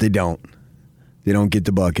 but they don't. They don't get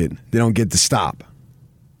the bucket. They don't get the stop.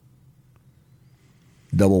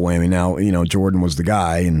 Double whammy. Now, Jordan was the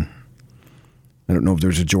guy, and I don't know if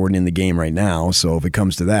there's a Jordan in the game right now, so if it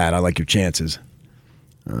comes to that, I like your chances.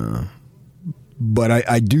 But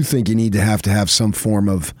I do think you need to have some form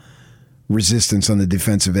of resistance on the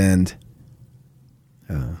defensive end.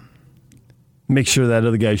 Make sure that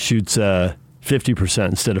other guy shoots 50%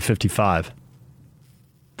 instead of 55%.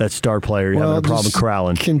 That star player, you're having a problem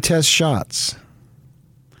corralling. Contest shots.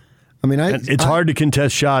 I mean, it's hard to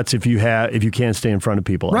contest shots if you can't stay in front of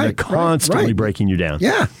people. Right, and they're constantly breaking you down.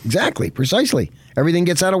 Yeah, exactly, precisely. Everything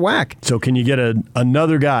gets out of whack. So can you get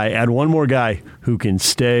another guy, add one more guy who can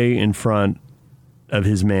stay in front of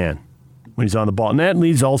his man when he's on the ball? And that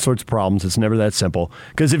leads to all sorts of problems. It's never that simple.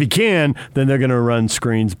 Because if he can, then they're going to run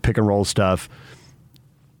screens, pick and roll stuff,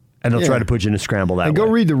 and they'll try to put you in a scramble that way. Go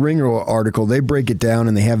read the Ringer article. They break it down,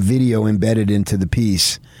 and they have video embedded into the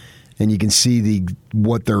piece. And you can see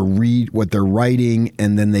what they're writing,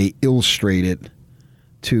 and then they illustrate it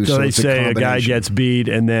too. So they say a guy gets beat,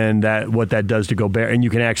 and then what that does to Gobert, and you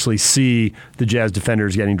can actually see the Jazz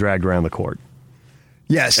defenders getting dragged around the court.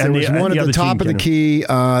 Yes, there was one at the top of the key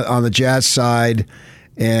on the Jazz side,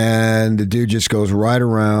 and the dude just goes right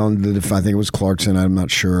around. I think it was Clarkson. I'm not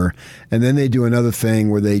sure. And then they do another thing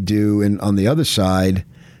where they do, on the other side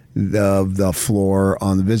of the floor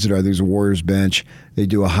on the visitor, I think it was a Warriors bench, they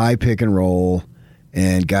do a high pick and roll,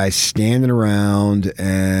 and guys standing around,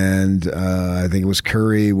 and I think it was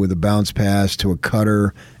Curry with a bounce pass to a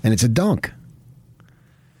cutter, and it's a dunk.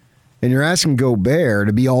 And you're asking Gobert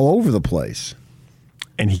to be all over the place.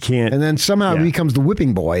 And he can't. And then somehow he becomes the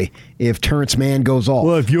whipping boy if Terrence Mann goes off.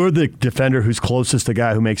 Well, if you're the defender who's closest to the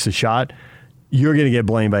guy who makes the shot, you're going to get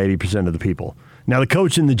blamed by 80% of the people. Now, the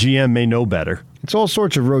coach and the GM may know better. It's all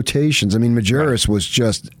sorts of rotations. I mean, Majerus was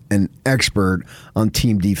just an expert on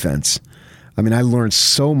team defense. I mean, I learned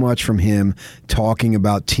so much from him talking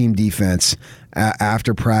about team defense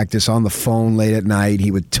after practice on the phone late at night. He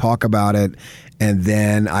would talk about it, and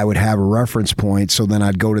then I would have a reference point. So then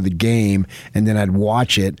I'd go to the game, and then I'd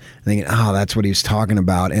watch it, thinking, that's what he was talking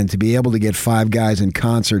about. And to be able to get five guys in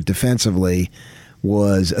concert defensively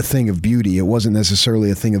was a thing of beauty. It wasn't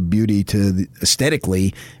necessarily a thing of beauty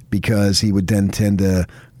aesthetically, because he would then tend to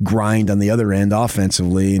grind on the other end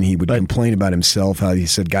offensively, and he would complain about himself, how he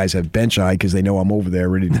said guys have bench eye because they know I'm over there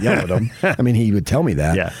ready to yell at them. I mean, he would tell me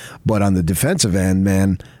that. Yeah. But on the defensive end,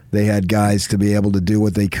 man, they had guys to be able to do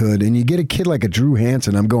what they could. And you get a kid like a Drew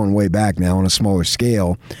Hansen, I'm going way back now on a smaller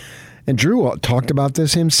scale, and Drew talked about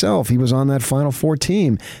this himself. He was on that Final Four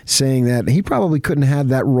team, saying that he probably couldn't have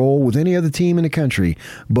that role with any other team in the country.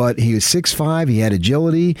 But he was 6'5", he had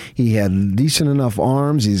agility, he had decent enough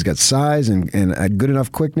arms, he's got size and a good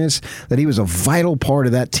enough quickness that he was a vital part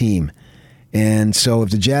of that team. And so if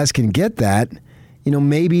the Jazz can get that,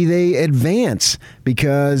 maybe they advance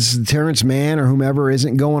because Terrence Mann or whomever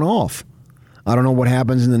isn't going off. I don't know what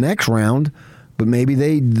happens in the next round, But maybe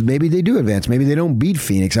they do advance. Maybe they don't beat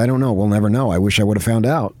Phoenix. I don't know. We'll never know. I wish I would have found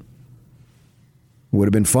out. Would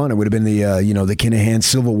have been fun. It would have been the the Kinahan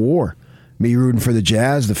Civil War. Me rooting for the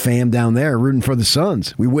Jazz, the fam down there rooting for the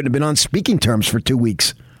Suns. We wouldn't have been on speaking terms for 2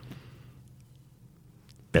 weeks.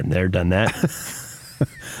 Been there, done that.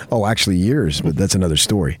 Oh, actually years, but that's another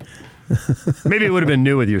story. Maybe it would have been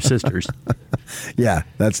new with your sisters. Yeah,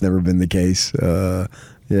 that's never been the case. The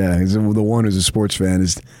one who's a sports fan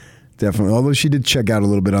is definitely, although she did check out a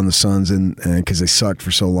little bit on the Suns and because they sucked for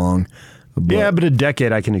so long. But a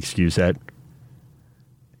decade, I can excuse that.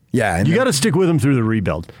 Yeah, you got to stick with them through the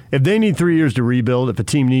rebuild. If they need 3 years to rebuild, if a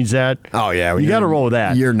team needs that, you got to roll with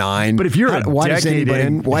that. Year 9. But if you're why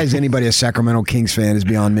is anybody a Sacramento Kings fan is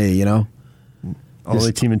beyond me, you know?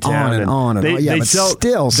 Only team in town. On and on. They sell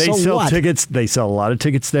what? tickets. They sell a lot of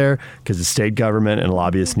tickets there because the state government and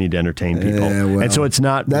lobbyists need to entertain people. And so it's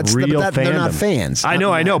not real fandom. They're not fans. I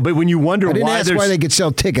know. But when you wonder I didn't ask why they could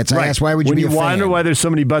sell tickets. I asked why would you be a fan? When you wonder why there's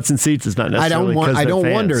so many butts in seats, it's not necessarily because I don't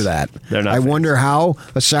fans. wonder that. They're not I fans. wonder how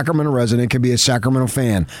a Sacramento resident can be a Sacramento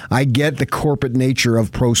fan. I get the corporate nature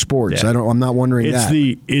of pro sports. Yeah. I'm not wondering that.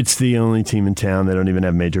 It's the only team in town. They don't even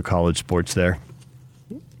have major college sports there.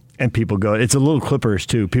 And people go. It's a little Clippers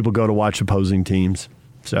too. People go to watch opposing teams.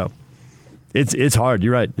 So it's hard.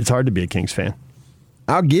 You're right. It's hard to be a Kings fan.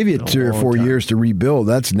 I'll give you 2 or 4 years to rebuild.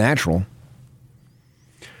 That's natural.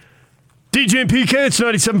 DJ and PK, it's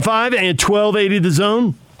 97.5 and 1280 The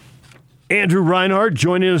Zone. Andrew Reinhardt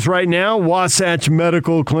joining us right now, Wasatch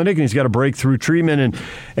Medical Clinic, and he's got a breakthrough treatment.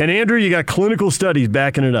 And Andrew, you got clinical studies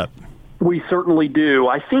backing it up. We certainly do.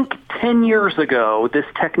 I think 10 years ago, this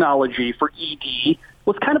technology for ED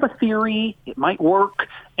was kind of a theory. It might work.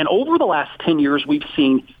 And over the last 10 years, we've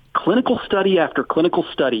seen clinical study after clinical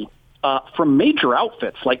study from major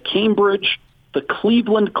outfits like Cambridge, the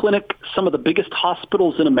Cleveland Clinic, some of the biggest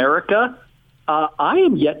hospitals in America. I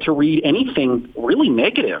am yet to read anything really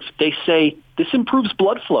negative. They say this improves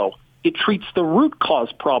blood flow. It treats the root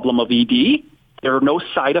cause problem of ED. There are no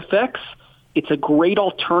side effects. It's a great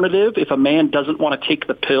alternative if a man doesn't want to take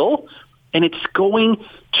the pill. And it's going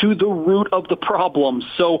to the root of the problem.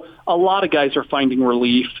 So a lot of guys are finding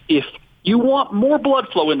relief. If you want more blood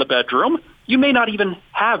flow in the bedroom, you may not even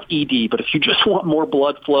have ED, but if you just want more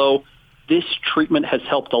blood flow, this treatment has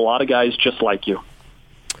helped a lot of guys just like you.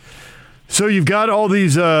 So you've got all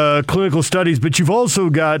these clinical studies, but you've also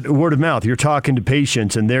got word of mouth. You're talking to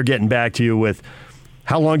patients, and they're getting back to you with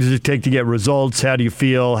how long does it take to get results? How do you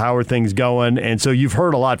feel? How are things going? And so you've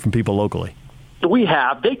heard a lot from people locally. We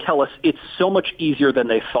have. They tell us it's so much easier than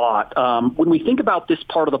they thought. When we think about this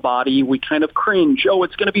part of the body, we kind of cringe. Oh,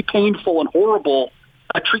 it's going to be painful and horrible.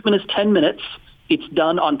 A treatment is 10 minutes. It's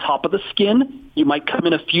done on top of the skin. You might come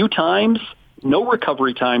in a few times. No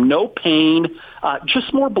recovery time, no pain,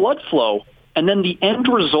 just more blood flow. And then the end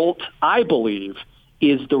result, I believe,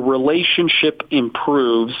 is the relationship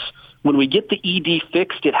improves. When we get the ED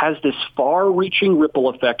fixed, it has this far-reaching ripple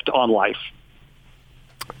effect on life.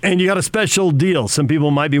 And you got a special deal. Some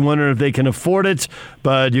people might be wondering if they can afford it,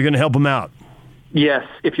 but you're going to help them out. Yes.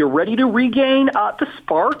 If you're ready to regain the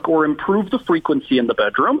spark or improve the frequency in the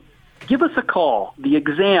bedroom, give us a call. The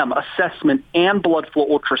exam, assessment, and blood flow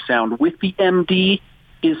ultrasound with the MD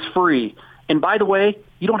is free. And by the way,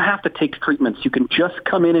 you don't have to take treatments. You can just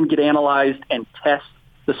come in and get analyzed and test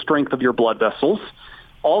the strength of your blood vessels.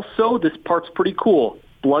 Also, this part's pretty cool.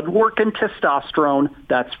 Blood work and testosterone,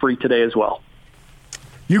 that's free today as well.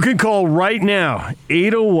 You can call right now,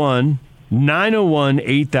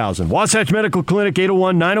 801-901-8000. Wasatch Medical Clinic,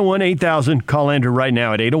 801-901-8000. Call Andrew right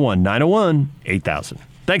now at 801-901-8000.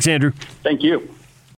 Thanks, Andrew. Thank you.